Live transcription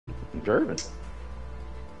Gervin.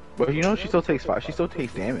 But you know, she still takes five. She still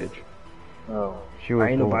takes damage. Oh, She was I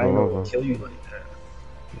ain't moving nobody over. kill you like that.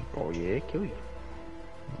 Oh yeah, kill you.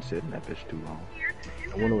 I'm sitting that bitch too long.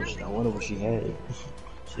 I wonder what she had.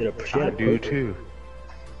 She had I a do purple. too.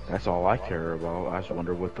 That's all I care about. I just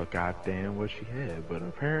wonder what the goddamn what she had. But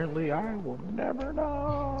apparently, I will never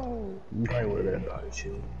know. Probably would have got a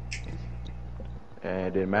shield. And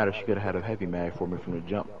it didn't matter. She could have had a heavy mag for me from the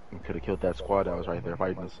jump and could have killed that squad that was right there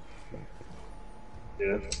fighting us.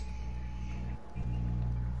 Yeah.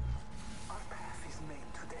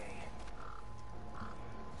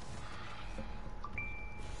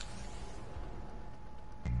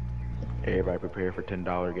 Everybody prepare for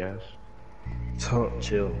 $10 gas. Chill.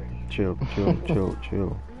 Chill.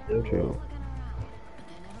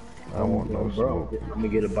 I want no bro. smoke. I'm gonna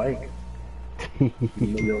get a bike.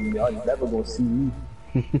 Y'all never gonna see me.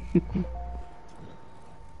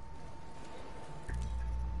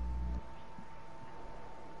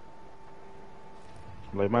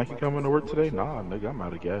 Like, Mike, you coming to work today? Nah, nigga, I'm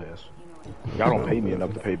out of gas. Y'all don't pay me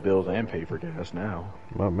enough to pay bills and pay for gas now.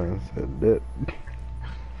 My man said that.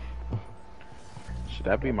 Should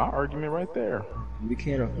that be my argument right there? We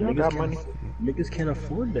can't. Y'all got money? Niggas can't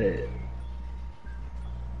afford that,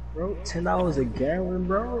 bro. $10 a gallon,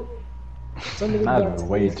 bro. Some niggas Not got even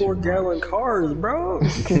way too 24-gallon cars, bro.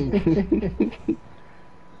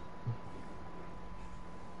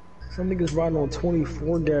 Some niggas riding on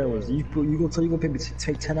 24 gallons. You gonna tell you gonna pay me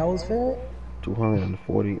take $10 for that?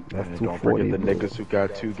 240. That's And 240. don't forget the bro. niggas who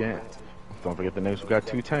got two gas. Don't forget the niggas who got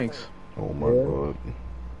two tanks. Oh my Yeah. god.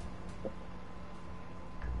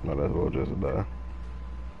 Might as well just die.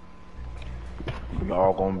 We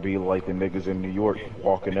all gonna be like the niggas in New York,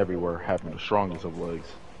 walking everywhere, having the strongest of legs.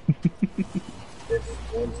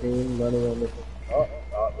 One team running on the. Oh,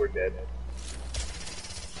 we're dead.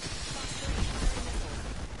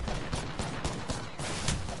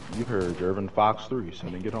 You heard Jervin Fox 3,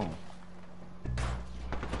 sending it home.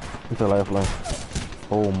 It's a lifeline.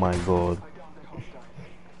 Oh my god.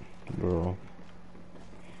 Bro.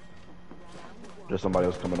 There's somebody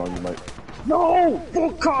else coming on you, Mike. No!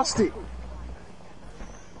 Fuck Caustic!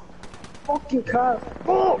 Fucking cost.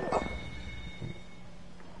 Fuck!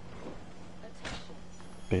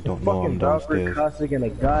 They don't know I'm Fucking Valkyrie downstairs. Caustic and a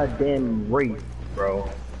goddamn Wraith, bro.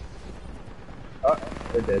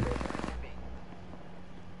 They're dead.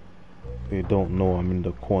 They don't know I'm in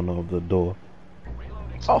the corner of the door.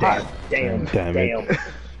 Oh, damn. Damn it.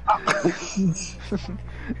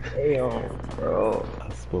 Damn, bro.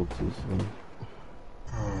 I spoke too soon.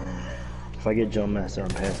 If I get Jump Master, I'm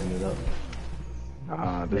passing it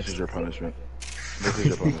up. This is your punishment. This is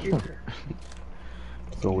your punishment.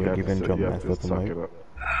 So we're giving Jump you have Master to to suck Mike. it up.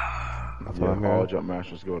 That's Yeah, what I'm all hearing. jump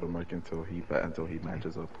masters go to Mike until he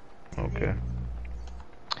matches up. Okay.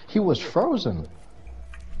 He was frozen.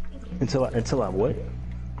 Until I what?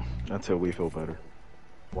 Until we feel better.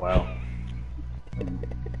 Wow.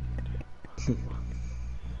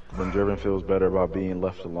 When Jervin feels better about being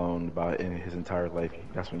left alone in his entire life,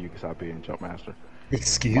 that's when you can stop being jump master.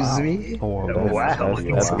 Excuse me? Oh, Oh, that's, wow. that's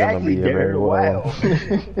gonna Exactly, be a very Darren, long.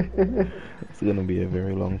 wow. It's gonna be a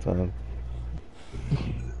very long time.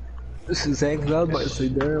 This is exactly what I was about to say,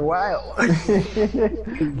 Darren. Wow.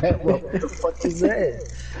 What the fuck is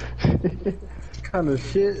that? What kind of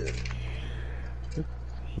shit?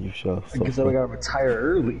 You shall I guess I suffer. gotta retire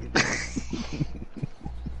early.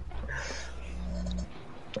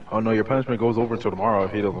 Oh no, your punishment goes over until tomorrow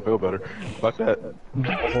if he doesn't feel better. Fuck that.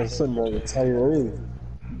 I said I gotta retire early.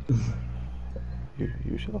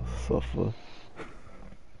 You shall suffer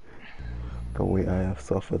the way I have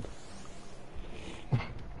suffered.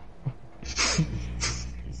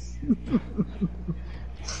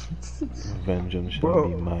 Vengeance shall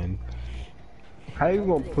be mine. How you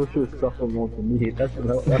gonna push your suffering onto me? That's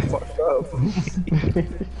fucked up.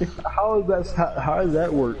 How does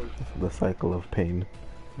that work? The cycle of pain.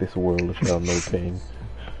 This world shall know pain.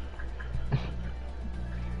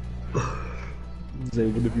 Zay,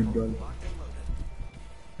 what have you done?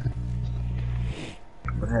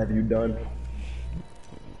 What have you done?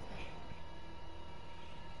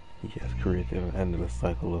 He has created an endless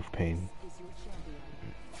cycle of pain.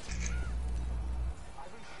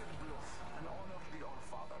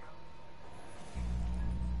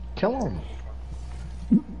 Kill him.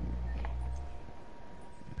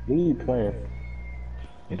 What are you playing?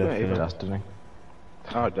 Definitely. Destiny.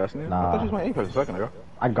 Oh, Destiny? I Nah. thought you was my Apex a second ago.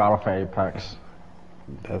 I got off Apex.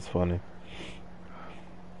 That's funny.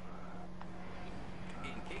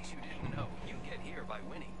 In case you didn't know, you get here by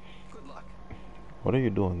winning. Good luck. What are you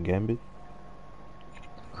doing, Gambit?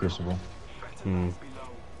 Crucible.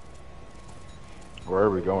 Where are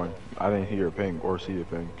we going? I didn't hear a ping or see a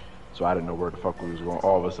ping, so I didn't know where the fuck we was going.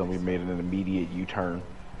 All of a sudden, we made an immediate U-turn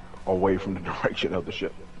away from the direction of the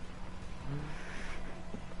ship.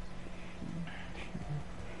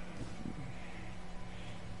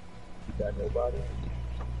 Got nobody.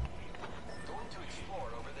 Going to explore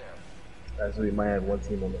over there. Actually, we might have one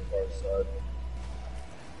team on the far side.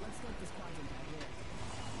 Let's get this quadrant out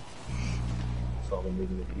here. So I'm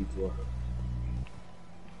moving the pizza.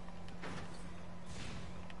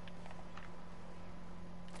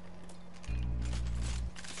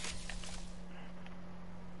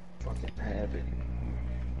 Fucking have it.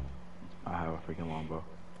 I have a freaking longbow.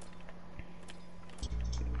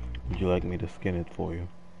 Would you like me to skin it for you?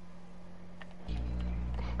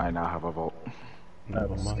 I now have a vault. I have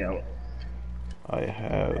Never a mind. scout. I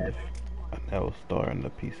have an L star and a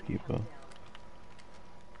peacekeeper.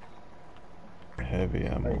 Heavy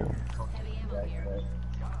ammo. Heavy ammo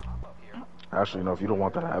here. Actually, no. If you don't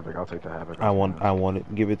want that havoc, I'll take the havoc. I want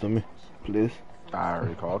it. Give it to me, please. I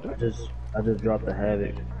already called I it. just dropped the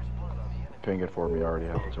havoc. Ping it for me. I already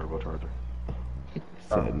have the turbocharger.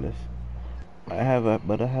 Sadness. But I have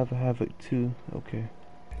a havoc too. Okay.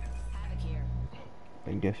 Havoc here.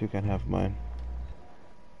 I guess you can have mine.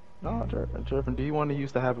 No, Jervin, do you want to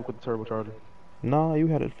use the havoc with the turbocharger? Nah, you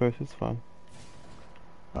had it first. It's fine.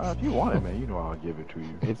 If you want it, man, you know I'll give it to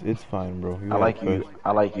you. It's fine, bro. You I had like it you. first.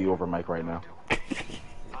 I like you over Mike right now.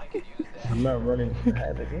 I'm not running the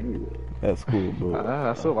havoc anyway. That's cool, bro.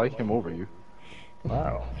 I still like him over you.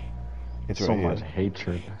 Wow. It's So right much here.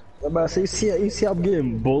 hatred. I'm about to say, you see I'm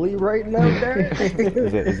getting bullied right now, Derek?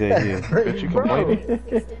 Is that here? Bitch, you complaining?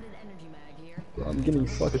 Extended energy mag here. I'm getting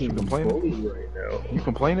fucking complaining? bullied right now. You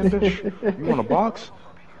complaining, bitch? You want a box?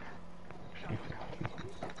 New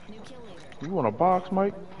kill leader. You want a box,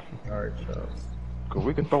 Mike? Alright, Charles. Cause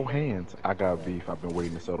we can throw hands. I got beef. I've been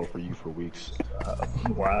waiting to settle for you for weeks.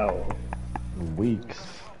 Wow. Weeks.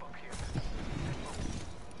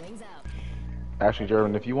 Wings out. Actually,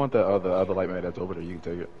 Jervin, if you want the other light mag that's over there, you can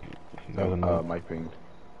take it. No, no. Mike pinged.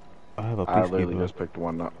 I have a I literally peacekeeper. just picked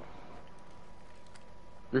one up.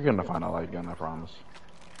 You're gonna find a light gun, I promise.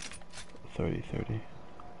 30-30.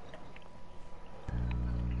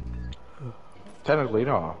 Technically,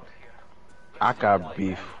 no. I got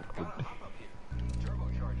beef.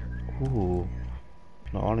 Ooh.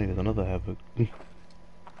 No, all I need is another havoc. You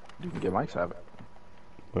can get Mike's havoc.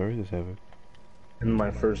 Where is this havoc? In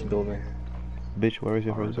my first building. Bitch, where is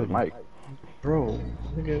your Or first is it building? Mike? Bro,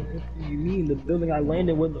 nigga, what do you mean? The building I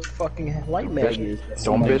landed where the fucking light mag is.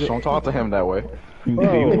 Don't talk to him that way. You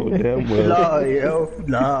know damn well. Nah, yo,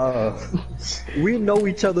 nah. We know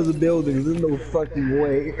each other's buildings. There's no fucking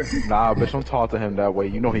way. Nah, bitch, don't talk to him that way.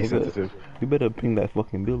 You know he's sensitive. You better ping that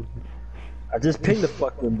fucking building. I just pinged the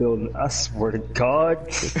fucking building. I swear to God.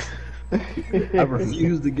 I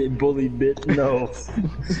refuse to get bullied, bitch. No.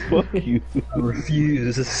 Fuck you. I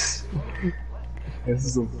refuse. This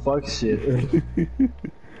is some fuck shit. You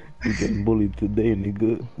getting bullied today,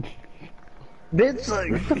 nigga. Bitch,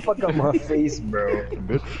 like, get the fuck out my face, bro.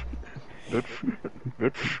 Bitch. Bitch.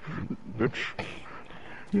 Bitch. Bitch.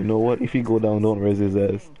 You know what? If he go down, don't raise his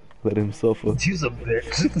ass. Let him suffer. You's a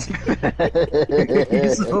bitch.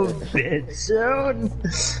 You's a bitch, yo.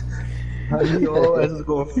 How you always is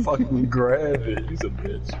gonna fucking grab it? You's a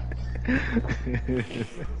bitch.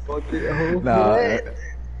 Fucking hoe. Nah.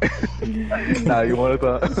 Nah, you want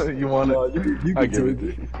it? You want No, it? you I can give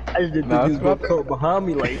take it. it. I just didn't Nah, think you was it's gonna come behind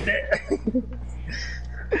me like that.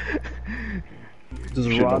 Just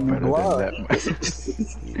You should rob me know better blind. than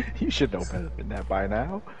that. You should know better than that by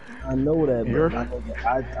now. I know that, You're- but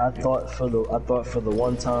I thought for the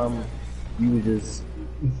one time you would just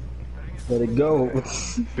let it go.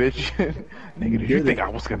 Bitch. Nigga, did you think I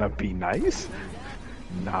was gonna be nice?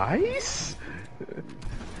 Nice?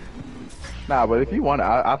 Nah, but if you want it,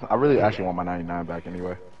 I really actually want my 99 back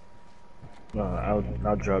anyway. I'll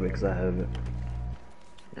drop it because I have it.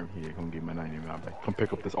 Here, come get my 99 back. Come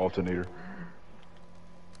pick up this alternator.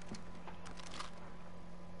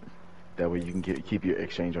 That way you can keep your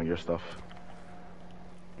exchange on your stuff.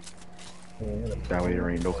 That way there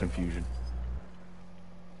ain't no confusion.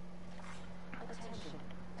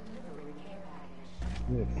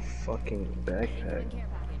 You have a fucking backpack. Care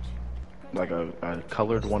package. Like a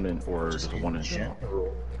colored one or just one in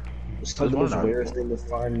General. It's like the There's most one rarest thing to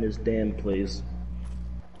find in this damn place.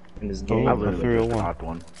 In this Oh, game. I look, literally just 301. got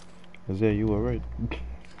one. Isaiah, you were right.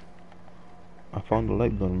 I found the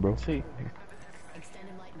light gun, bro. See,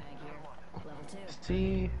 Extended light mag here. Level 2.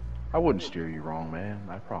 see, I wouldn't steer you wrong, man.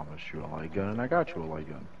 I promised you a light gun, and I got you a light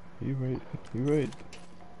gun. You right. You right.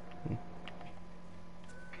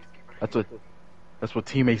 That's what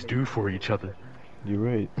teammates do for each other. You're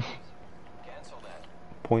right. Cancel that.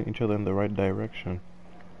 Point each other in the right direction.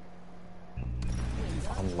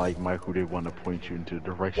 Unlike Mike, who did want to point you into the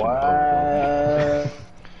direction of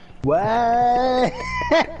Wow,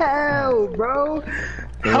 bro.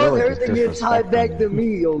 How really did just everything get tied disrespecting back me. to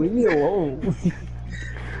me? Yo, leave me alone.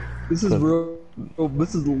 This is real.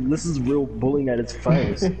 This is real bullying at its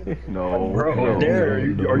finest. No, Bro, no,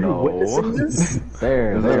 Darren, are you no. witnessing this?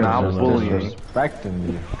 They're This is not just bullying.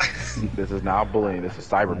 disrespecting you. This is not bullying. This is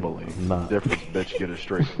cyberbullying. Nah. Difference, bitch. Get it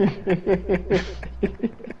straight.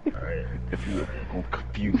 If you gonna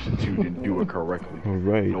confuse the two, then do it correctly.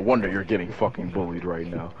 Right. No wonder you're getting fucking bullied right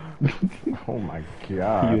now. Oh my You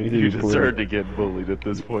god. need to You be deserve to get bullied at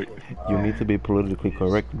this point. You need to be politically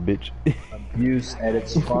correct, bitch. Abuse at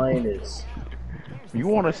its finest. You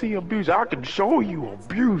want to see abuse? I can show you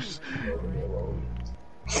abuse.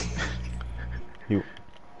 You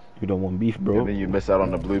don't want beef, bro. And then you miss out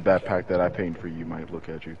on the blue backpack that I paid for you. Might look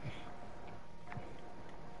at you.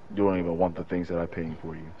 You don't even want the things that I paid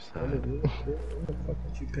for you. Sad.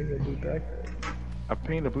 I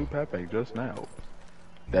painted a blue backpack just now.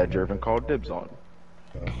 That Jervin called dibs on.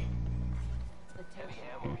 Heavy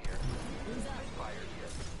ammo here. Expired here.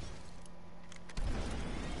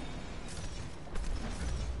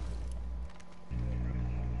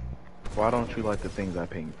 Why don't you like the things I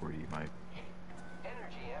paid for you, Mike?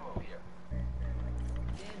 Energy ammo here.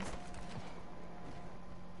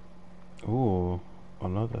 Ooh,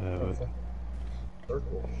 another habit.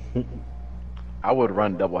 I would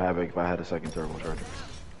run double havoc if I had a second turbocharger.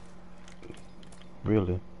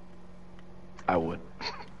 Really? I would.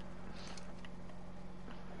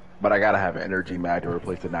 But I gotta have an energy mag to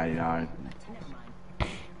replace the 99.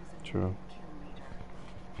 True.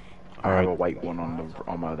 I have Alright. a white one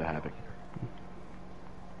on my other havoc.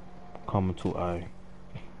 Coming to I.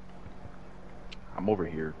 I'm over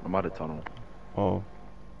here. I'm out of tunnel. Oh,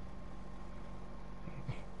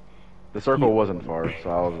 The circle wasn't far, so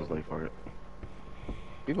I was just like, fuck it.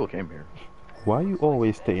 People came here. why you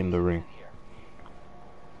always stay in the ring?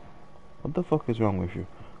 What the fuck is wrong with you?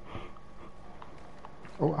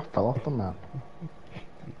 Oh, I fell off the map.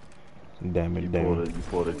 Damn it, You damn.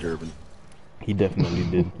 pulled a Durbin. He definitely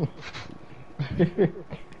did.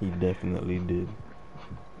 He definitely did.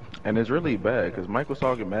 And it's really bad, because Mike was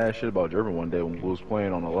talking mad shit about Durbin one day when we was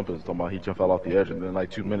playing on Olympus, talking about he just fell off the edge, and then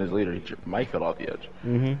like 2 minutes later, Mike fell off the edge.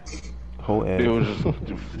 Whole It ass. was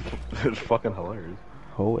just, it was fucking hilarious.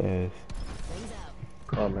 Whole ass. Rings out.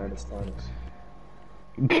 Calm man, it's finest.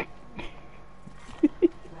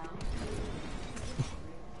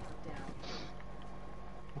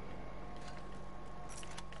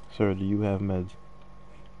 Sir, do you have meds?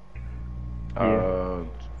 Yeah.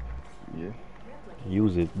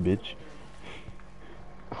 Use it, bitch.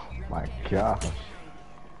 My gosh.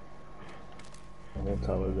 I won't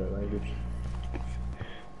tolerate that language.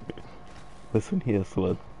 Listen here,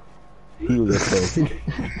 slut. Heal yourself.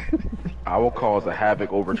 I will cause a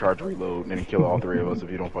havoc overcharge reload and then kill all three of us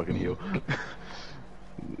if you don't fucking heal.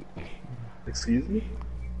 Excuse me?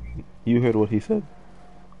 You heard what he said.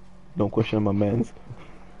 Don't question my mans.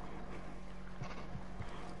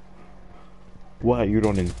 Why are you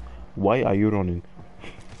running? Why are you running?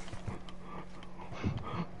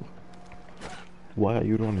 Why are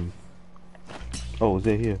you running? Oh, is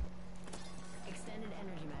it here? Extended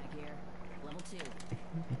energy mag here. Level 2.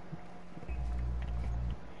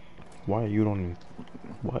 Why are you running?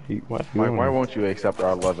 Why are you Mike, running? why won't you accept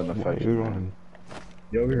our love and Why are you affection? man? running?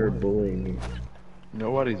 You over here bullying me.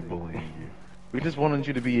 Nobody's bullying you. We just wanted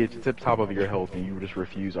you to be at the tip top of your health, and you just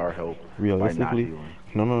refuse our help by not Realistically, healing.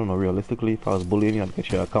 no. Realistically, if I was bullying you, I'd get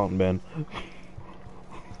your account banned.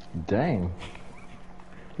 Dang.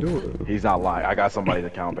 He's not lying. I got somebody's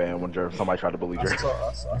account banned when somebody tried to bully I Jerry.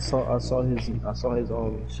 saw his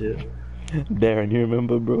shit. Darren, you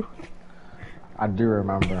remember, bro? I do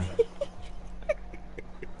remember.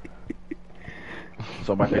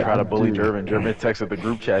 Somebody Yeah, tried to I bully do. Jervin. Jervin texted the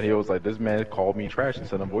group chat. He was like, "This man called me trash and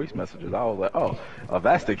sent him voice messages." I was like, "Oh, if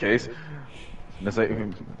that's the case." And it's like,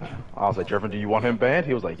 I was like, "Jervin, do you want him banned?"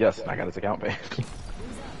 He was like, "Yes." And I got his account banned.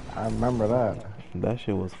 I remember that. That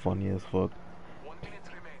shit was funny as fuck. 1 minute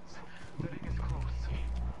remains. The ring is close.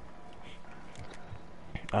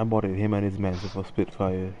 I bought it him and his man for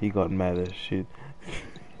Spitfire. He got mad as shit.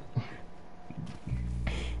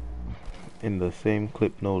 In the same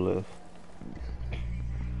clip, no less.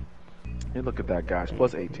 Hey, look at that, guys.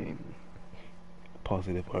 Plus 18.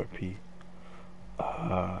 Positive RP.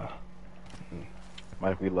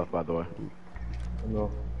 Mike, we left, by the way. No.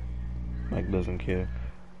 Mike doesn't care.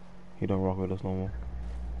 He don't rock with us no more.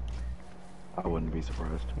 I wouldn't be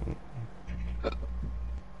surprised.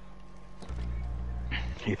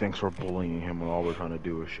 He thinks we're bullying him when all we're trying to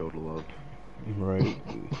do is show the love. Right.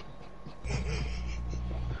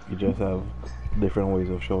 You just have different ways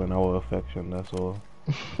of showing our affection, that's all.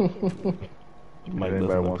 Mike Anybody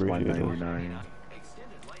doesn't wants my appreciate us. 99?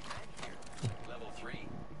 Extended light mag here. Level 3.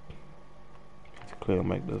 It's clear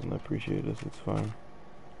Mike doesn't appreciate us, it's fine.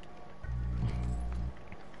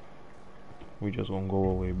 We just won't go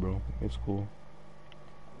away, bro. It's cool.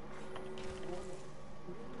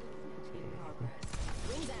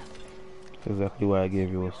 That's exactly why I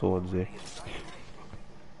gave you a sword, Zay.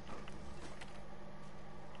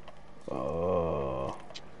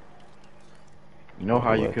 You know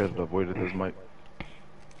how you What? could have avoided this, Mike?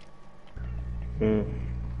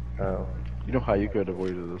 Oh. You know how you could have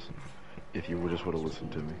avoided this? If you just would have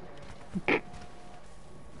listened to me.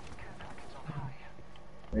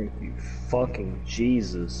 Thank you, fucking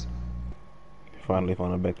Jesus. Finally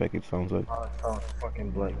found a backpack, it sounds like. I found a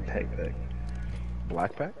fucking black backpack.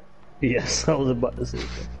 Black pack? Yes, I was about to say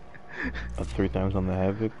that. 3 times on the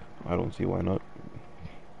Havoc? I don't see why not.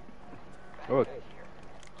 Oh, look.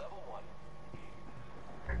 Level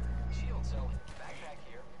 1. Shield cell. Backpack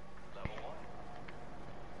here. Level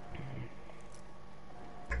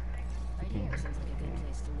 1. Right here seems like a good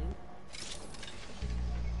place to loot.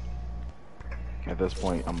 At this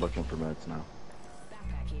point, I'm looking for meds now.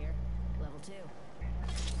 Backpack here. Level 2.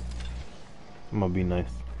 I'm gonna be nice.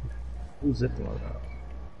 Who's zipping like that?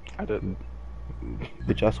 I didn't.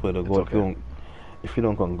 Bitch, I swear to It's God, okay. if you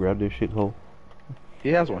don't come grab this shithole. He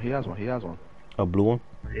has one, he has one, he has one. A blue one?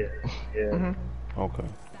 Yeah, yeah. Okay.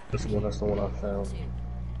 That's the one I found.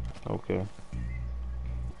 Okay.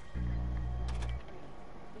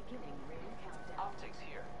 Optics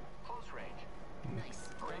here. Close range. Nice.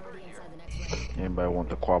 Already inside the next round. Anybody want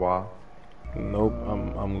the quaba? Nope,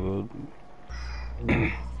 I'm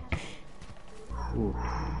good.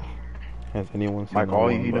 Has anyone seen Mike, the all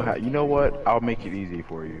one you know by- how, you know what? I'll make it easy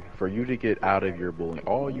for you. For you to get out of your bullying,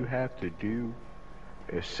 all you have to do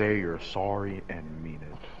is say you're sorry and mean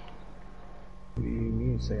it. What do you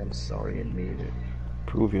mean say I'm sorry and mean it?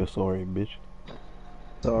 Prove you're sorry, bitch.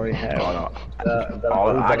 Sorry, how?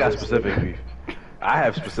 Oh, no. I got specific beef. I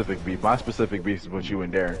have specific beef. My specific beef is with you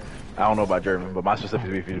and Darren. I don't know about German, but my specific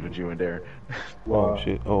beef is with you and Darren. Oh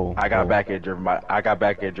shit. Oh. I got oh. back at German. I got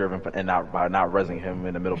back at German and by not resing him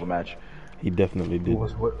in the middle of a match. He definitely did.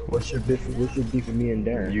 What's your beef? What's your beef with me and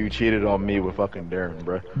Darren? You cheated on me with fucking Darren,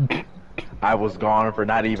 bro. I was gone for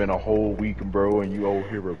not even a whole week, bro, and you over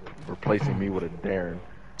here replacing me with a Darren.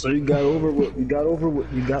 So you got over what you got over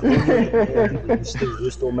what you got over. You're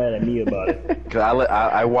still mad at me about it. Cause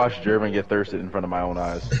I watched German get thirsted in front of my own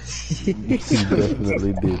eyes. He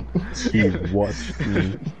definitely did. He watched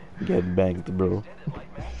me get banked, bro.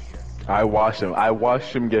 I watched him. I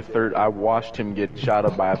watched him get I watched him get shot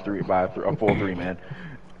up by a full three man,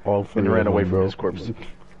 All 3 and ran of away them, from bro. his corpse.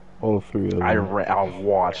 All 3 of them. I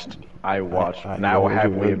watched. I And I will know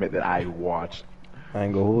happily you admit that I watched. I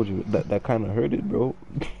ain't gonna hold you. That kind of hurt it, bro.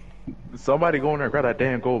 Somebody go in there and grab that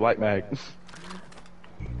damn gold light mag. I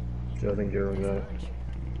think you're right. Extended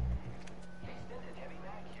heavy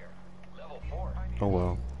mag here. Level 4. Oh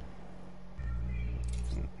well.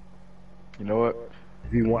 You know what?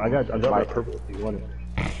 If you want, I got Mike. that purple. If you want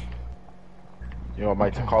it. You know what,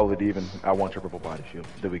 Mike, to call it even, I want your purple body shield.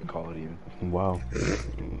 Then we can call it even. Wow.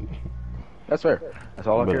 That's fair. That's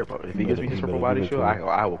all I Better- care about. If he gives me his better purple give body it to shield, me.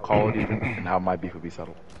 I will call it even, and now my beef will be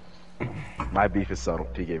settled. My beef is settled.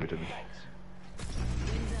 He gave it to me.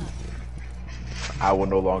 I will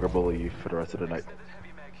no longer bully you for the rest of the night. Extended heavy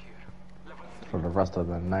mag here. Level 3. For the rest of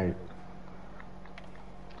the night.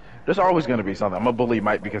 There's always going to be something. I'm going to bully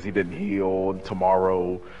Mike because he didn't heal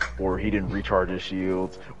tomorrow, or he didn't recharge his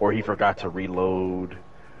shields, or he forgot to reload.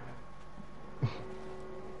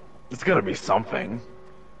 It's going to be something.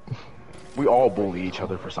 We all bully each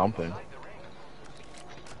other for something.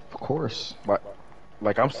 Of course.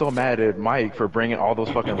 Like, I'm still mad at Mike for bringing all those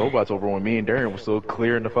fucking robots over when me and Darren were still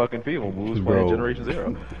clearing the fucking field when we was playing Bro. Generation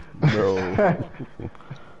Zero. Bro.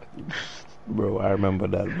 Bro, I remember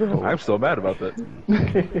that, bro. I'm still mad about that.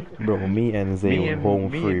 Bro, me and Zay Me were and- home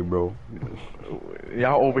me free, and- bro.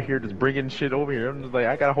 Y'all over here just bringing shit over here. I'm just like,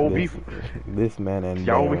 I got a whole beef. This man and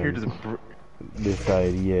Y'all over Darren here just...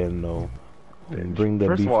 decide, yeah, no. And bring the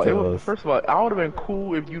First beef of all, to us. I would have been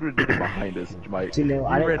cool if you'd have did it behind us, Mike. See, now, You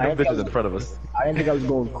I ran them didn't- bitches in front of us. I didn't think I was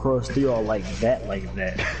going to cross through y'all like that. I didn't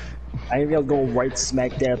think I was going right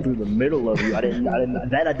smack dab through the middle of you. I did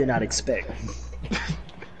not expect.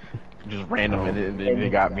 Just random, and they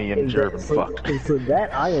got me and Jervin fucked. And for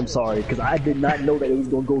that, I am sorry, because I did not know that it was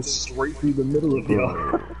going to go straight through the middle of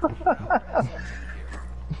y'all.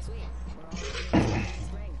 Sweet. We're all ready to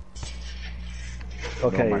spring.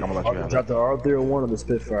 Okay, Mike, I'm gonna let you have drop it. the R301 on the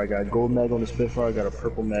Spitfire. I got a gold mag on the Spitfire. I got a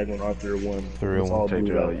purple mag on R301. It's all Take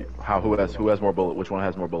blued out. who has more bullets? Which one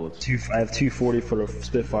has more bullets? I have 240 for the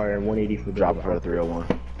Spitfire and 180 for the Drop it for the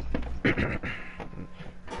 301.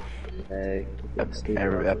 mag.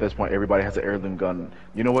 At this point, everybody has an heirloom gun.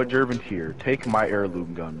 You know what, Jervin? Here, take my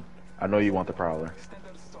heirloom gun. I know you want the Prowler.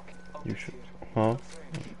 You should. Huh?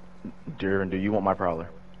 Jervin, do you want my Prowler?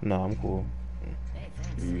 No, I'm cool.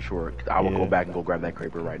 Are you sure? I will go Yeah. back and go grab that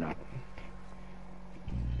Kraber right now.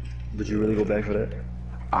 Would you really go back for that?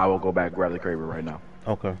 I will go back and grab the Kraber right now.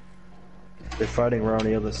 Okay. They're fighting around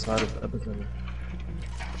the other side of the epicenter.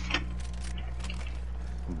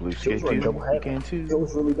 Blue She was skate running too. double You head. can too. He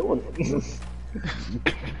was really doing it.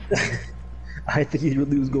 I think he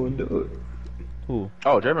really was going to do it. Who?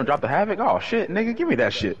 Oh, Jervin dropped the Havoc? Oh, shit, nigga, give me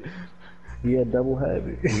that shit. He had double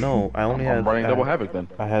heavy. No, I only I'm had. running double Havoc then.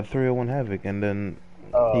 I had 301 Havoc, and then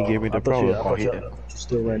he gave me the I thought you Prowler.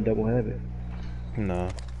 still ran double heavy. Nah.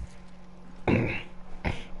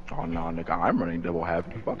 Oh, no, nigga, I'm running double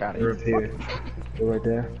Havoc. Fuck out of They're here. up here. They're right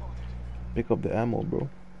there. Pick up the ammo, bro.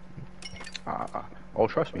 Oh,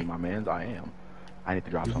 trust me, my mans, I am. I need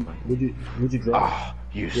to drop something. Would you drop? Ah,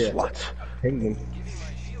 you Yeah. slut. Ping them.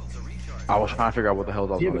 I was trying to figure out what the hell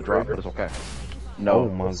I was Yeah, going to but drop, Kraber- but it's okay. No, Oh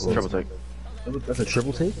my it's God. triple take. That's a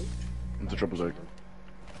triple take? It's a triple take.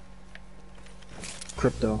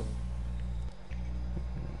 Crypto.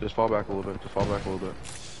 Just fall back a little bit. Just fall back a little bit.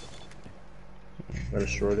 I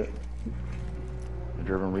destroyed it.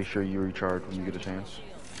 Jervin, make sure you recharge when you get a chance.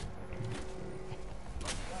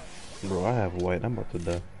 Bro, I have white. I'm about to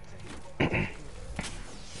die.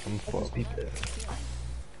 I'm fucked.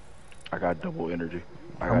 I got double energy.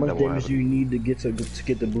 I How got much double damage do Havoc. you need to get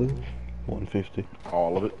the blue? 150.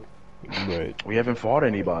 All of it. Right. We haven't fought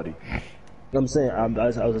anybody. I'm saying I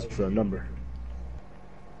was just for a number.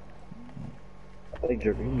 I think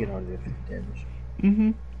Jeremy can get 150 damage.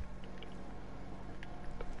 Mm-hmm.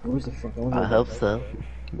 Where's the fuck? I hope so.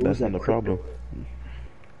 That's that not the crypto? problem.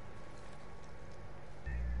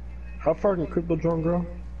 How far can crypto drone grow?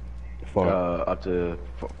 Far. Up to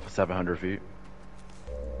 700 feet.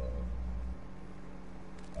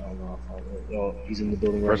 I don't know. Oh, he's in the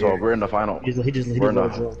building right First of all, here. we're in the final. He just we're in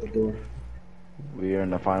let the- drone out the door. We are in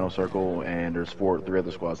the final circle, and there's three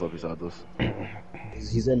other squads left beside us.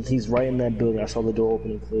 He's right in that building. I saw the door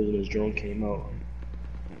open and close, and his drone came out.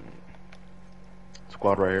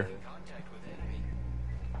 Squad right here.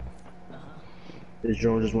 His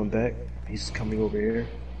drone just went back. He's coming over here.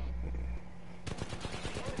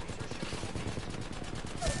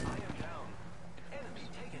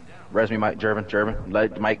 Res me, Mike. Jervin.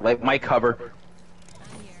 Let Mike cover.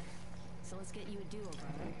 I'm here. So let's get you a duo,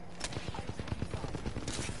 brother.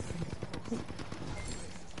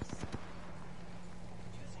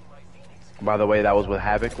 By the way, that was with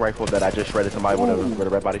Havoc rifle that I just shredded somebody with a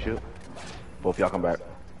red body shield. Both of y'all come back.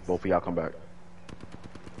 Both of y'all come back.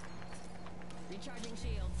 Recharging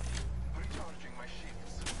shields.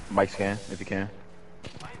 Mike scan, if you can.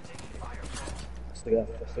 Still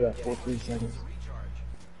got 43 seconds.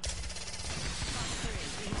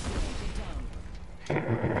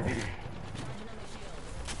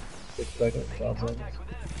 6 seconds. 5 seconds.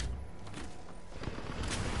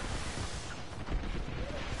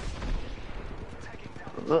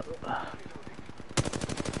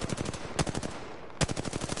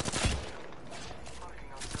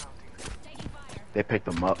 They picked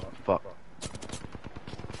him up. Fuck.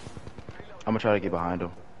 I'm gonna try to get behind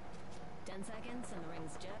him. 10 seconds and the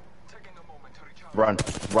ring's jet.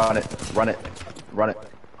 Run it.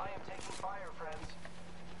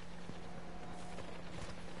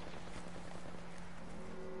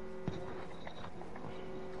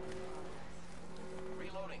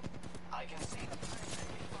 Reloading. I can see them.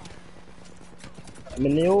 I'm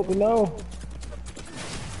in the open now.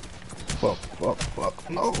 Fuck.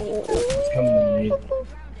 No. It's coming to me.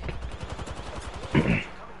 Coming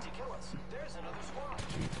to kill us. There's another squad.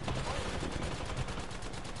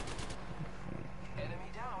 Enemy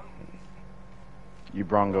down. You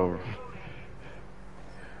brung over.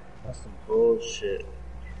 That's some bullshit.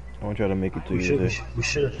 I'm gonna try to make it to We you should there.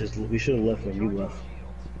 we should have left when you left.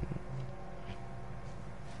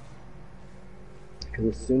 Because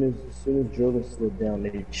as soon as Jordan slowed down,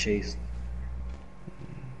 they chased.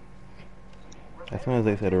 As soon as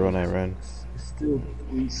they said to run, I ran. There's still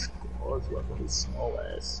 3 squads left on this small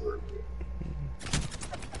ass circle.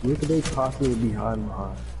 Where could they possibly be hiding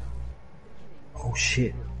behind? Oh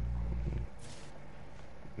shit!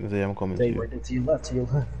 Say I'm coming to Stay you. right there to your left, to your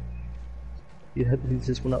left. You had to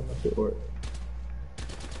just went out the door.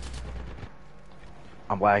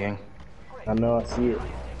 I'm lagging. I know, I see it.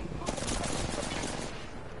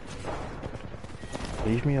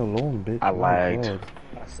 Leave me alone, bitch. I My lagged. God.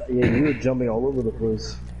 Yeah, you were jumping all over the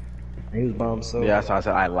place. And he was by himself. Yeah, so I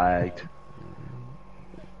said I lagged.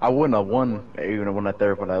 I wouldn't have won even when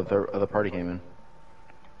the other party came in.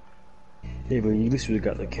 Yeah, but you at least would have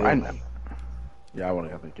got the kill. Yeah, I would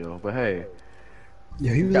have got the kill. But hey,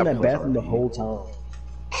 Yeah, he was in got that plus bathroom the RP. whole time.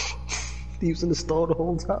 He was in the stall the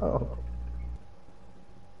whole time.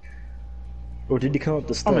 Or did he come up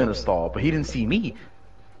the steps? I'm in the stall, but he didn't see me.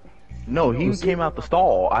 No, he Was he? came out the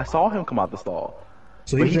stall. I saw him come out the stall,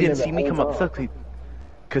 So he but was he in there didn't the see me whole come out the time. steps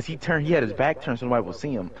because he had his back turned so nobody would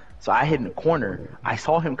see him. So I hid in the corner. I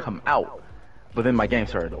saw him come out, but then my game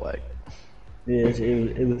started to lag. Yeah,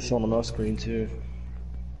 it was shown on our screen too.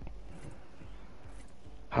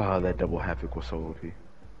 Ah, that double havoc was so OP.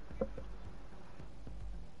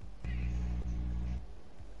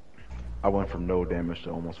 I went from no damage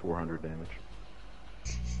to almost 400 damage.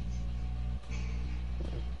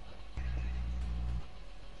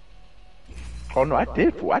 Oh no, I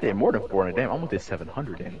did more than 400 damage. I almost did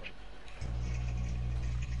 700 damage.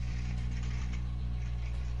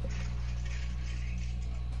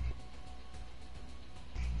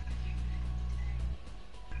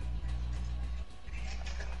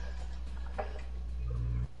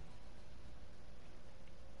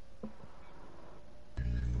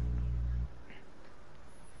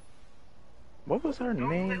 What was her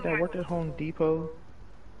name that worked at Home Depot?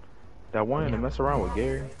 That wanted to mess around with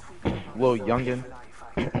Gary? Little youngin,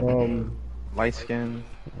 light skin,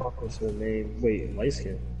 Fuck was her name? Wait, light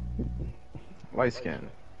skin. light skin.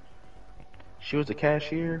 She was a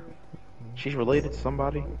cashier. She's related to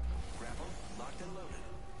somebody.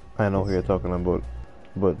 I know who you're talking about,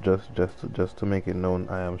 but just to make it known,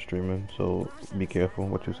 I am streaming, so be careful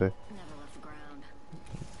what you say. Never left the ground.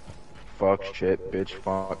 Fuck, shit, bitch,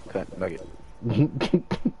 fuck, cunt, nugget.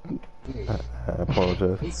 I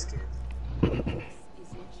apologize. Is your champion.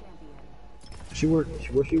 She worked?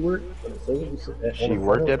 She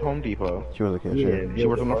worked at Home Depot. She was a cashier. Yeah, She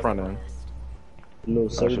worked on the front end. No,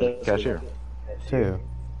 She server was a desk. cashier. Taya.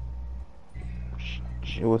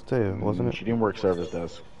 It was Taya, wasn't it? She didn't work service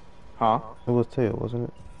desk. Huh? It was Taya, wasn't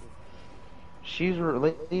it? She's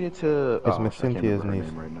related to... It's oh, Miss I can't Cynthia's remember her niece.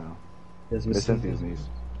 name right now. Yes, Miss Cynthia's niece.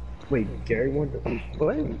 Wait, Gary wanted to...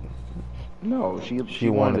 What? No, she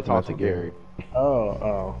wanted to talk to Gary.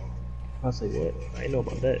 Oh. I'll say what? I ain't know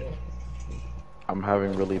about that. I'm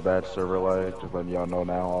having really bad server lag, just letting y'all know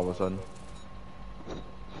now all of a sudden.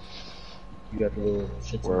 You got the little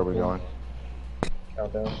shit. Where are we going?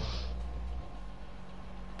 Countdown.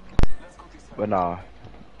 But nah.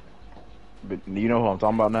 But you know who I'm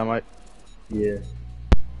talking about now, Mike? Yeah.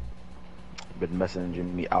 Been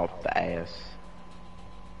messaging me out the ass.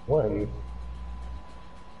 What?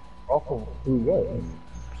 Awful. Who? What?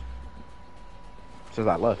 Since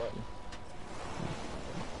I left.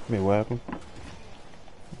 Wait, what happened?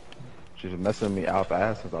 She's been messaging me out the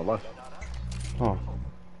ass since I left. Oh.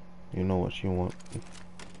 You know what she want.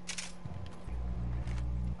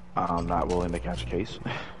 I'm not willing to catch a case.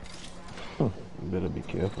 You better be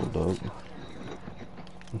careful, dog.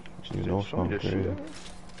 You know something crazy.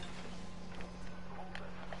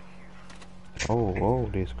 Oh,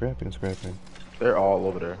 they scrapping. They're all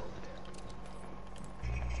over there.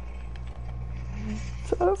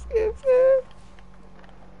 Tough it.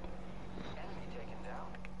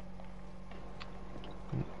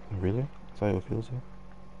 Really? That's how it feels here?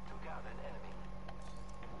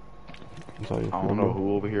 That's how you I feel, don't know bro?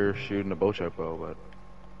 who over here is shooting a bow check bow, but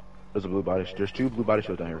there's a blue body. There's 2 blue body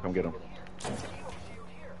shields down here. Come get them.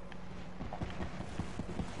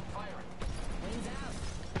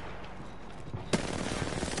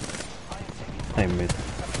 I mid.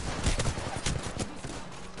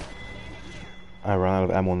 I ran out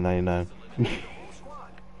of ammo 99.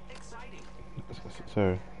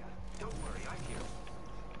 Sorry.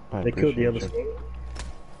 I They killed the other appreciate you.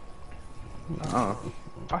 squad.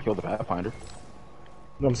 I killed the Pathfinder.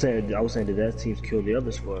 No, I was saying, did that team kill the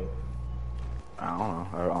other squad? I don't know.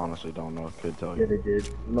 I honestly don't know. Could tell Yeah, you. they did.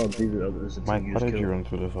 No, these are the others. The Mike, team how just did you killed. run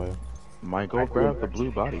through the fire? Mike, go grab the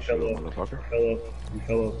blue body shield, motherfucker. You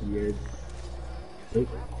fell off the edge. Nope.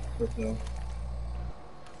 First now.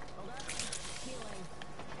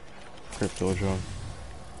 Crypto drone.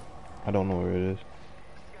 I don't know where it is.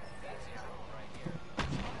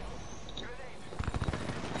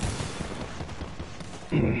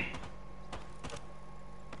 You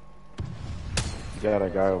got a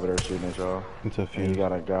guy over there shooting at y'all. It's a And you few.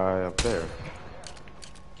 got a guy up there.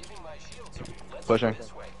 Pushing.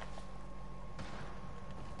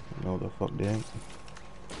 No, the fuck, damn.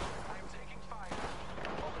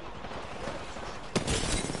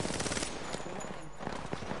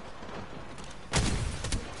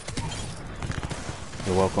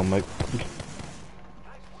 You're welcome, Mike.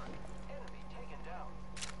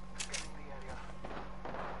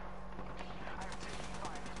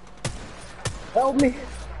 Help me!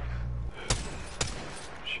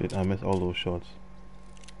 Shit, I missed all those shots.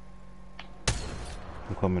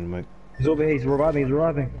 I'm coming, Mike. He's over here, he's reviving, he's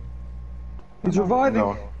reviving. He's reviving!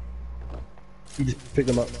 No. He just picked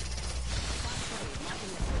him up.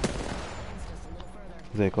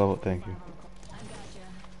 Zay, cover, thank you.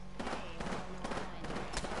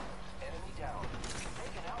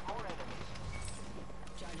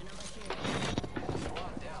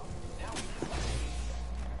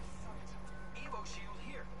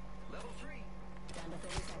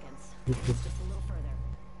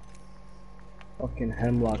 Fucking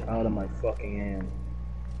hemlock out of my fucking hand.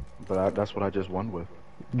 But that's what I just won with.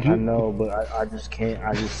 I know, but I just can't.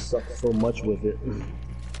 I just suck so much with it.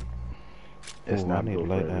 It's Oh, not I need built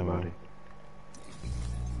for light ammo. everybody.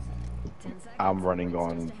 I'm running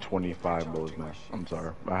on 25 bullets now. I'm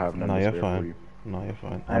sorry. I have none No, to you're spare fine. for you. No, you're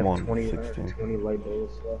fine. I have I'm on 20, 16. 20 light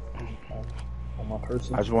bullets left on my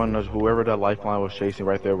person. I just want to know whoever that lifeline was chasing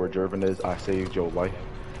right there where Jervin is, I saved your life.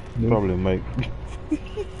 Probably Mike.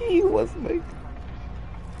 He was Mike.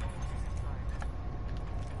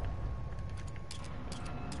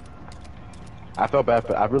 I felt bad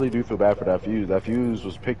for. I really do feel bad for that fuse. That fuse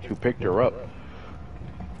was who picked her up.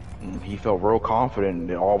 He felt real confident,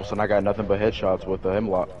 and all of a sudden I got nothing but headshots with the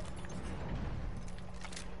hemlock.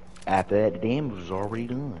 After that, the damage was already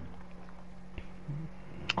done.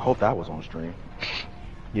 I hope that was on stream.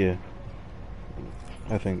 Yeah.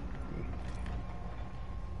 I think.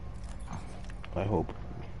 I hope.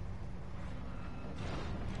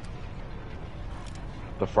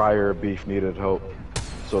 The fryer beef needed help,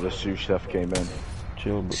 so the sous chef came in.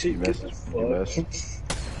 Chill, bro. You missed. You missed.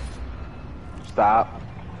 Stop.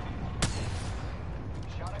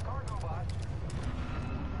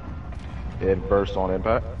 It burst on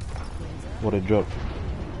impact. What a drop.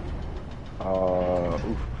 Oof.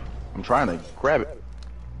 I'm trying to grab it.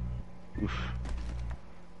 Oof.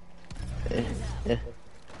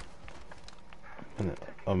 And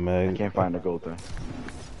a mag. I can't find the gold thing.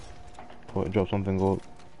 What, drop something gold?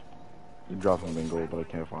 You dropped something gold, but I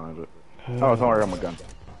can't find it. Oh, it's already on my gun.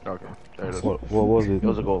 Okay, there it is. What was it? It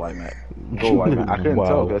was a gold light mat. Gold light mat. I couldn't Wow.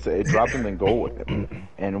 tell because it dropped something gold.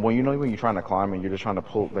 And when you're trying to climb and you're just trying to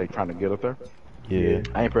pull, like trying to get up there. Yeah.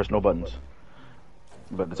 I ain't pressed no buttons,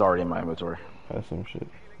 but it's already in my inventory. That's some shit.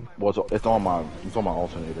 Well, it's on my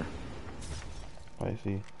alternator. I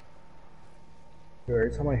see.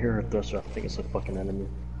 Every time I hear a thruster, I think it's a fucking enemy.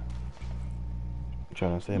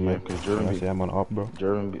 Trying to say, Yeah, Mike. 'cause Trying to Jeremy- say I'm on up, bro.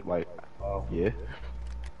 Jervin be like, Oh. yeah.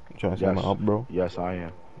 Trying to say I'm Yes. on up, bro. Yes, I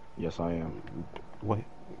am. Yes, I am. What?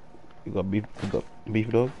 You got beef? You got beef,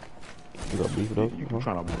 dog? You got beef, dog? You Huh?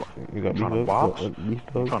 trying to? You got beef, trying to dog? box? You got beef, You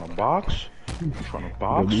dog? trying to box? You trying to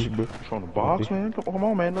box? beef, bro? You trying to box, beef? man? Come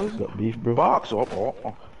on, man. Let's Got beef, bro? box.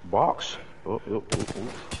 Box.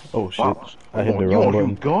 Oh shit! Box. I hit the You wrong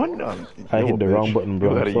want button. gun? I You're hit a the bitch. wrong button, bro.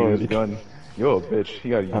 You I'm gotta sorry. use gun. You're a bitch. He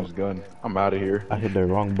gotta use gun. I'm out of here. I hit the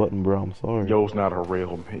wrong button, bro. I'm sorry. Yo's not a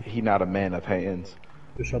real. He not a man of hands.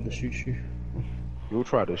 Just tried to shoot you. You'll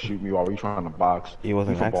try to shoot me while we trying to box. It was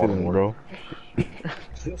You an from accident, Baltimore. bro.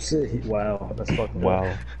 Wow, that's fucked up.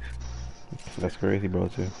 Wow. That's crazy, bro,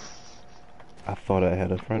 too. I thought I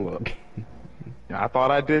had a friend. Look. I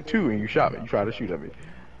thought I did too, and you shot me. You tried to shoot at me.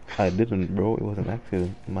 I didn't, bro. It was an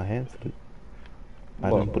accident. My hand slipped. I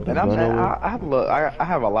didn't put the And gun away. I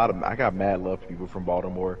have a lot of, I got mad love for people from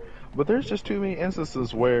Baltimore, but there's just too many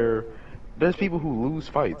instances where there's people who lose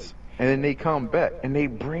fights and then they come back and they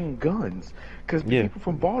bring guns because Yeah. people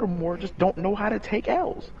from Baltimore just don't know how to take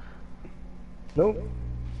L's. Nope.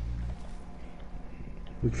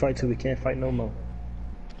 We fight till we can't fight no more.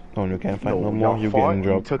 Oh, you can't fight no more. y'all You're fought, getting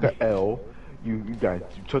dropped. You took a L. You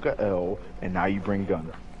took a L, and now you bring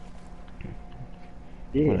gun.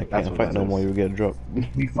 Yeah, When I That's can't what fight that no is. more, you get dropped.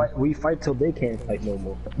 we fight till they can't fight no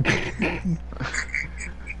more.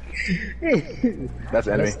 That's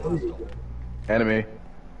enemy. Enemy.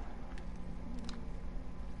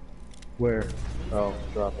 Where? Oh,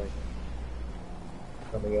 dropping.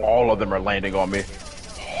 Coming up. All of them are landing on me.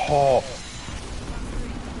 Oh.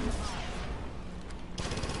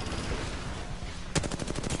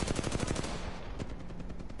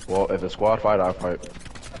 Well, if it's squad fight, I fight.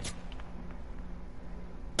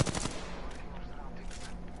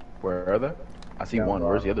 Where are they? I see Down one.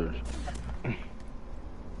 Where's the bottom. others?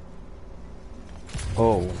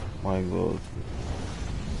 Oh my god.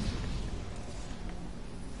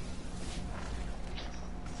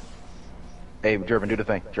 Hey, Jervin, do the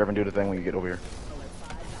thing. Jervin, do the thing when you get over here.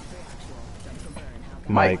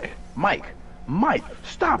 Mike. Mike. Mike,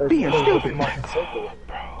 stop being stupid. Marking circle.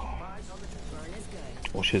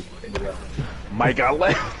 Oh shit. Mike got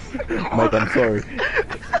left. Mike, I'm sorry.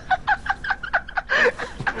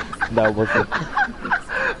 That wasn't.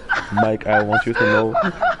 Mike, I want you to know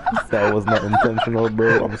that was not intentional,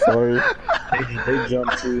 bro. I'm sorry. They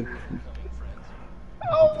jumped too.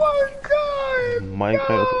 Oh my god. Mike,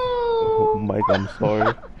 Mike, I'm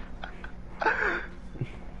sorry.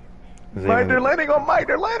 Mike, they're landing on Mike.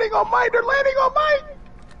 They're landing on Mike. They're landing on Mike.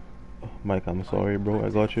 Mike, I'm sorry, bro. I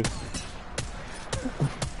got you.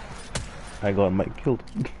 I got Mike killed.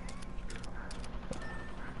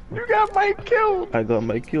 You got Mike killed. I got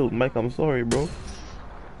Mike killed. Mike, I'm sorry, bro.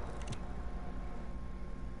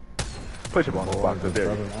 Push him on the box up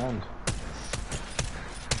there.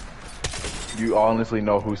 You honestly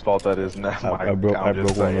know whose fault that is now. I broke one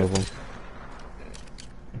of them.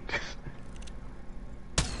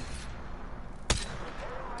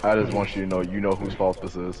 I just want you to know whose fault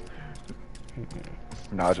this is.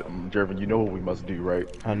 Nah, Jervin, you know what we must do, right?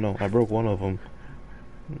 I know. I broke one of them.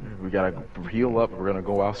 We gotta heal up. We're gonna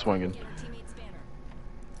go out swinging. Teammate spanner.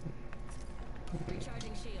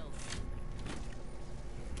 Recharging shields.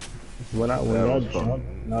 When I jumped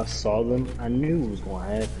and I saw them, I knew it was gonna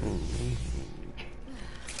happen.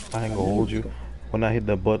 I ain't gonna hold you. When I hit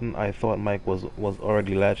the button, I thought Mike was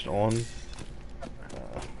already latched on. Taking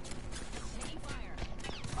fire.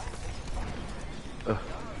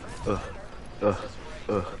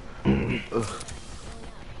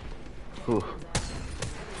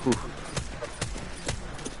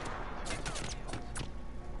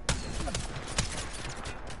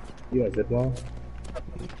 You got zip line?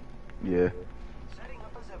 Yeah.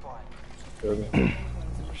 Okay.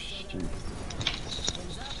 Shoot.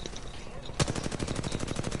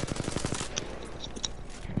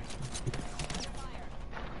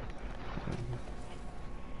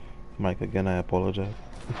 Mike, again, I apologize.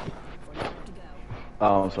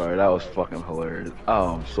 Oh, I'm sorry. That was fucking hilarious.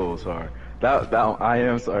 Oh, I'm so sorry. That I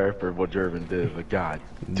am sorry for what Jervin did, but god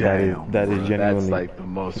damn, that is genuinely. That's like the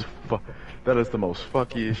most. That is the most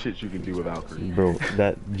fuckiest shit you can do with Valkyrie. Bro,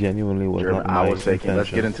 that genuinely was Jervin, not my I was thinking, intention. let's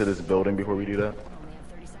get into this building before we do that. Only have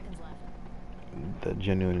 30 seconds left. That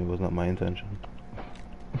genuinely was not my intention.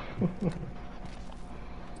 Taking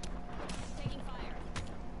fire.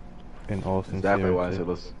 In all sincerity. Exactly why I said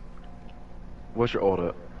let's. What's your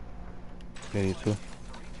order? 82.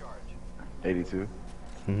 82.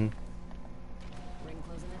 Mm-hmm. Ring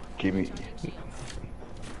closing in. Give me. Recharging shields.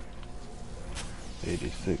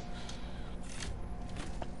 86.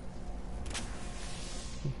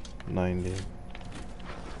 90.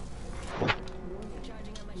 Recharging on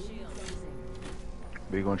my shields.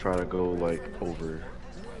 We're gonna try to go like over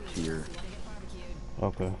here. Barbecued.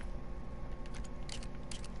 Okay.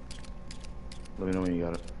 Let me know when you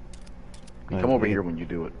got it. Come 98. over here when you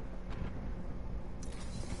do it.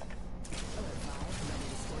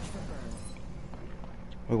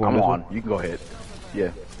 We're going I'm this on. way? You can go ahead.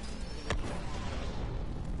 Yeah.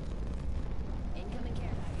 Incoming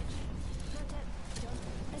care package. Pro tip,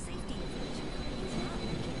 don't a safety.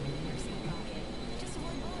 Nursing pocket. Just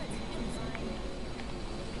one bullet. You'll be fine.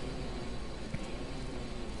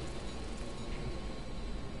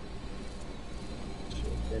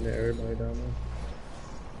 Isn't there everybody down there?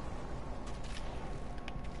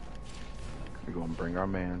 We're gonna bring our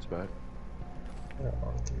mans back. I had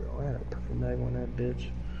R3. I had a perfect mag on that bitch.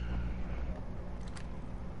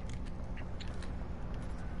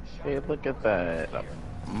 Hey, look at that.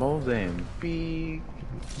 Mozambique.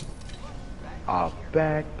 A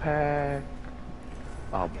backpack.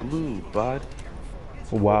 A blue bud.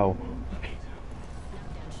 Wow.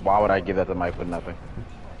 Why would I give that to Mike for nothing?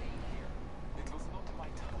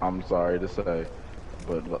 I'm sorry to say,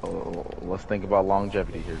 but let's think about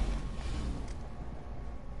longevity here.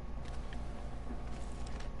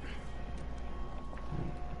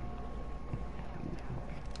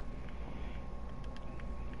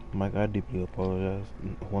 Mike, I deeply apologize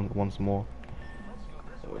once more.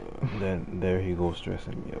 Then there he goes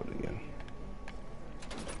stressing me out again.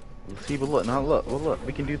 See, but look, now look, well, look,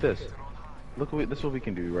 we can do this. Look, this is what we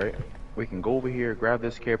can do, right? We can go over here, grab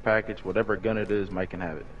this care package, whatever gun it is, Mike can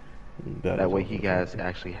have it. That way he has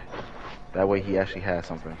actually. That way he actually has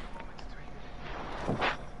something.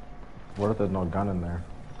 What if there's no gun in there?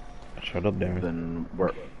 Shut up, Darren.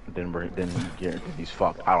 Then he's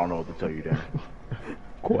fucked. I don't know what to tell you, Darren.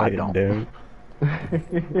 Quiet, don't. Darren.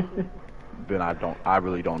 Then I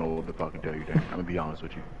really don't know what to fucking tell you, Darren. I'm gonna be honest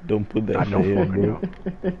with you. Don't put that I in don't the air, fucking bro. know.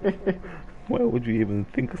 Why would you even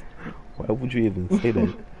think? Why would you even say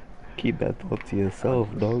that? Keep that thought to yourself,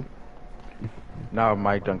 dog. Now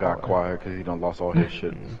Mike done got quiet because he done lost all his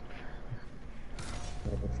shit.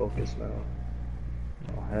 I can focus now.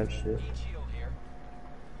 I don't have shit. Shield here.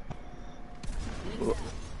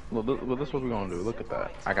 Look, this is what we're gonna do. Look at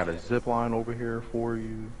that. I got a zip line over here for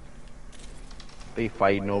you. They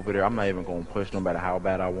fighting over there. I'm not even gonna push no matter how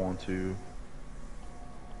bad I want to.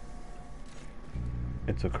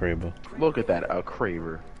 It's a Kraber. Look at that, a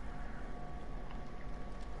Kraber.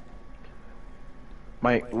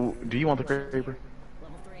 Mike, do you want the Kraber?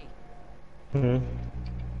 Level 3.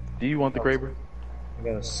 Do you want the Kraber? I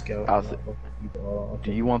got a scout.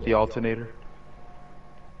 Do you want the alternator?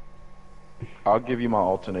 I'll give you my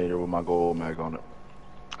alternator with my gold mag on it.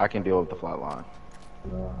 I can deal with the flat line.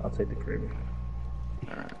 No, I'll take the Kraber.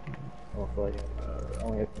 Alright. I feel like I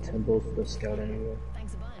only have 10 bullets for the scout anyway.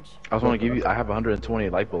 Thanks a bunch. I was gonna give you, I have 120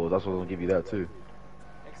 light bullets. That's what I was gonna give you that too.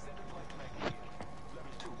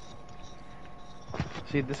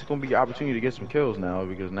 See, this is gonna be your opportunity to get some kills now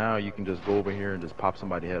because now you can just go over here and just pop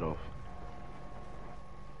somebody's head off.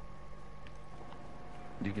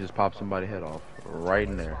 You can just pop somebody's head off right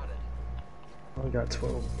in there. I only got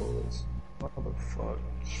 12 bullets. What the fuck?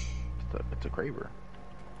 It's a Kraber.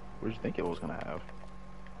 What did you think it was gonna have?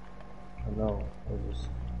 I know. I just...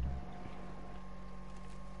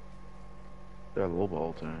 Got a little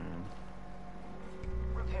bolt in.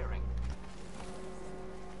 Repairing.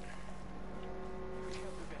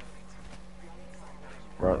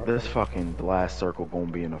 Bro, this fucking last circle gonna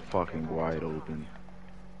be in a fucking wide open.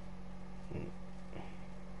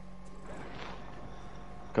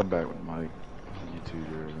 Come back with Mike. You two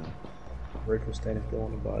there. Rifle standing still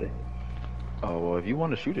on the body. Oh, well, if you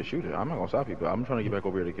want to shoot it, shoot it. I'm not gonna stop you, but I'm trying to get back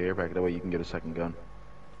over here to care pack. That way you can get a second gun.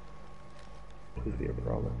 Please be a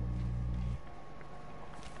problem.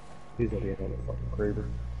 Please don't be another fucking Kraber.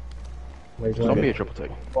 Wait, Don't be a triple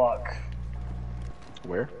take. Fuck.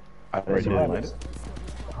 Where? I didn't Right see behind behind us. it.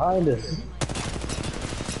 Behind us.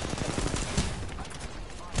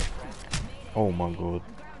 Oh my god.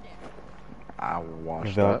 I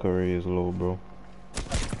watched that. Valkyrie is low, bro.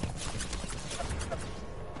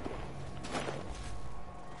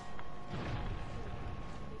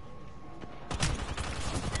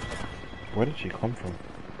 Where did she come from?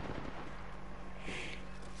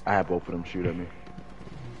 I had both of them shoot at me.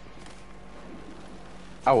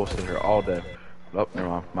 I will sit here all day. Oh, never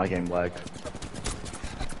mind. My game lagged.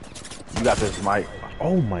 You got this, Mike.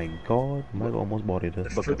 Oh my god, Mike almost bodied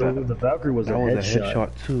us. Look at that. The Valkyrie was a That was a headshot.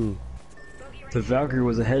 headshot too. The Valkyrie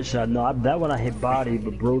was a headshot. No, that one I hit body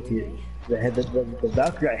but broke it. The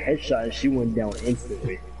Valkyrie got a headshot and she went down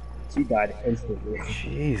instantly. She died instantly.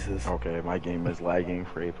 Jesus. Okay, my game is lagging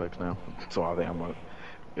for Apex now. So I think I'm gonna,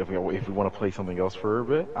 if we want to play something else for a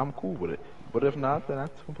bit, I'm cool with it. But if not, then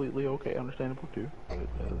that's completely okay, understandable too.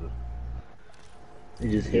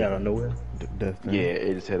 It just hit out of nowhere. Destiny. Yeah,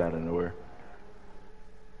 it just hit out of nowhere.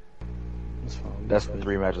 That's fine. That's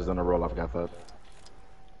 3 matches in a row I've got that.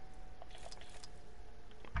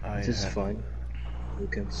 It's just fine. We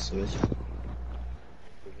can switch.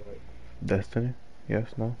 Destiny? Yes,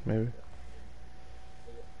 no, maybe.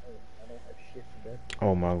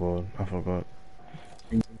 Oh my god, I forgot.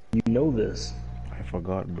 You know this. I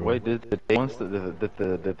forgot, bro. Wait, did the day one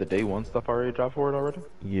did the day one stuff already drop for it already?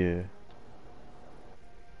 Yeah.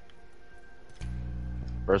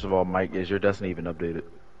 First of all, Mike, is your Destiny even updated?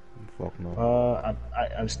 Fuck no.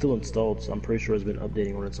 I'm still installed, so I'm pretty sure it's been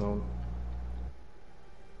updating on its own.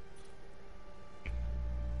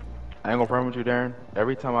 I ain't gonna promise you, Darren.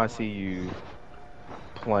 Every time I see you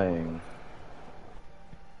playing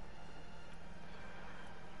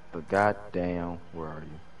the goddamn, where are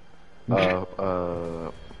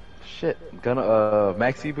you? Shit,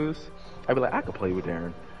 Maxi Boost. I'd be like, I could play with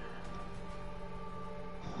Darren.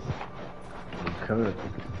 You could.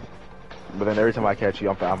 But then every time I catch you,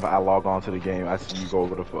 I log on to the game. I see you go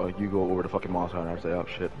over the fucking monster, and I say, oh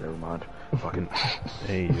shit, never mind. Fucking,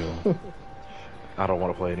 Hey yo. I don't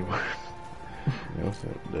want to play anymore. You know, so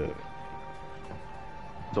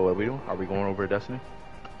So what are we doing? Are we going over Destiny?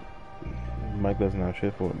 Mike doesn't have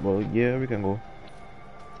shit for it. Well, yeah, we can go.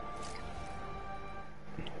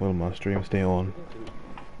 Will my stream stay on?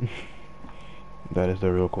 That is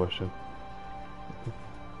the real question.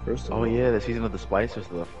 First of Oh all, yeah, the season of the Splicer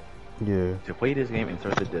stuff. Yeah. To play this game,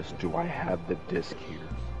 insert the disc. Do I have the disc here?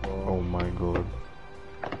 Oh my god.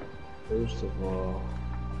 First of all,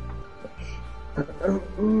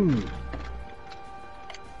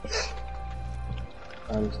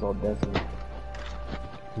 I installed Destiny.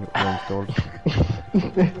 You uninstalled?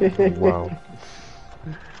 Wow.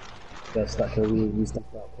 That's not because we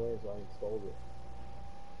stopped out playing, so I installed it.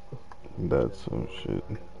 That's some shit.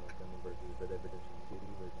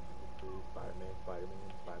 Spider-Man,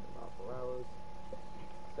 Miles Morales,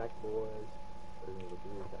 Sackboys,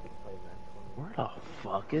 Where the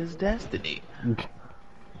fuck is Destiny?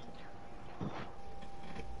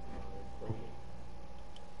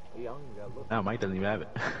 Now Mike doesn't even have it.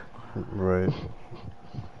 Right.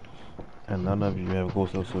 And none of you have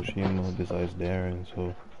Ghost of Tsushima besides Darren,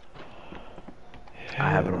 so. I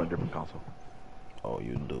have it on a different console. Oh,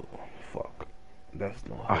 you do. Fuck. That's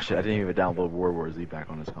no. Oh shit! I didn't even download World War Z back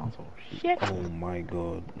on this console. Shit. Oh my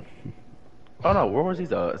god. Oh no, World War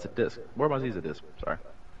Z's it's a disc. World War Z's a disc. Sorry.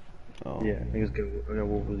 Oh. Yeah, I got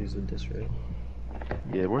World War Z's in this, right?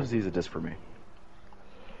 Yeah, World War Z's a disc for me.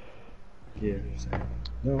 Yeah, same.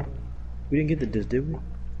 No, we didn't get the disc, did we?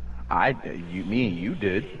 Me and you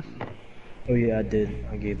did. Oh yeah, I did.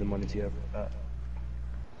 I gave the money to you.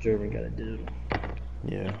 German got a digital.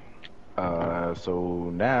 Yeah. So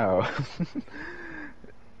now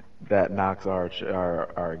that knocks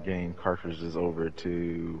our game cartridges over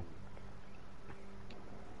to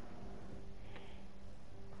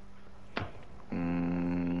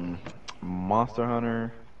Monster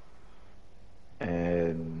Hunter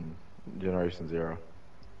and Generation Zero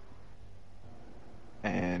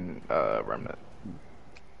and Remnant.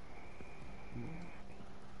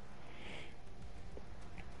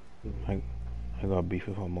 I got beef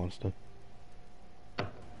with a monster.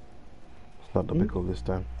 It's not the pickle this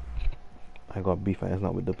time. I got beef and it's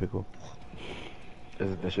not with the pickle.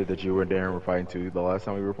 Is it the shit that you and Darren were fighting to the last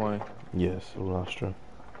time we were playing? Yes, Ulastra.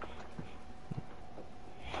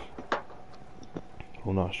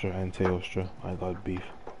 Ulastra and Teostra. I got beef.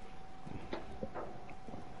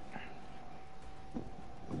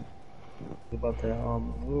 What about that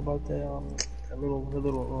little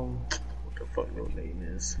what the fuck your name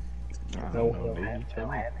is?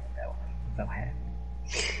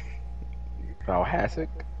 Valhasic?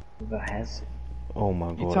 Valhasic. Oh my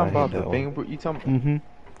god, You talking about the that thing? one. You talking?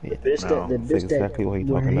 The bitch No. the That's bitch exactly what he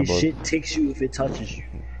where talking his about. shit takes you if it touches you.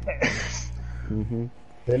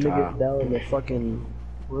 That nigga down in the fucking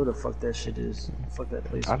where the fuck that shit is? Fuck that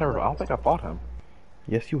place. I don't think I fought him.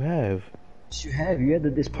 Yes, you have. Yes, you have. You had to.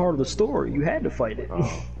 This part of the story. You had to fight it.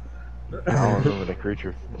 Oh. I don't remember the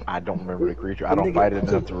creature. I don't remember the creature. I don't fight it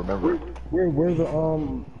enough to remember it. Where the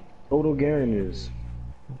Odo Garen is?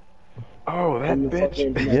 Oh, that In the bitch.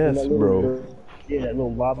 fucking- in Yes, that little- bro. Yeah, that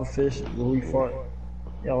little lava fish where we fought.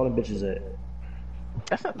 Yeah, all the bitches at.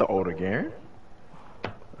 That's not the older Garen.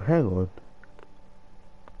 Hang on.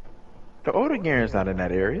 The older Garen's not in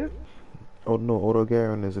that area. Oh no, Odo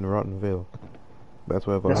Garen is in Rotten Vale. That's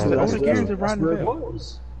where That's Valhalla Older is. Garen's in that's Rotten where it Vale.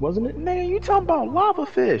 was, wasn't it? Nigga, you talking about lava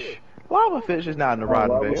fish? Lava fish is not in the Rotten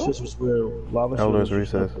Lava Vale. fish was where lava fish Elder's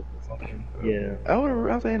was Recess. fucking- Yeah,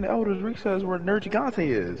 I'm saying the Elder's Recess is where Nergigante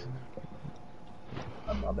is.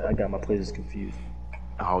 I got my places confused.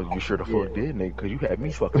 Oh, you sure the fuck did, nigga? Cause you had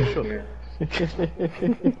me fucking shook.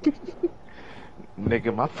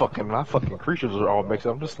 Nigga, my fucking creatures are all mixed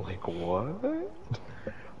up. I'm just like, what?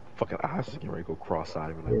 Fucking eyes is getting ready to go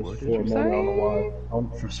cross-eyed. Like, what did For a you moment, I don't know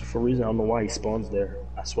say? why. For a reason, I don't know why he spawns there.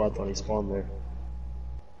 I swear I thought he spawned there.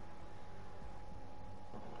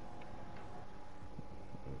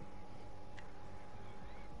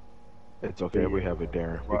 It's okay. We have it,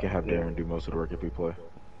 Darren. We can have Darren do most of the work if we play.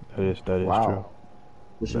 That is Wow. true.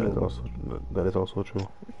 Which That is also true.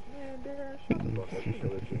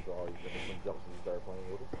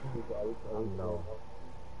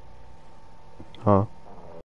 Huh?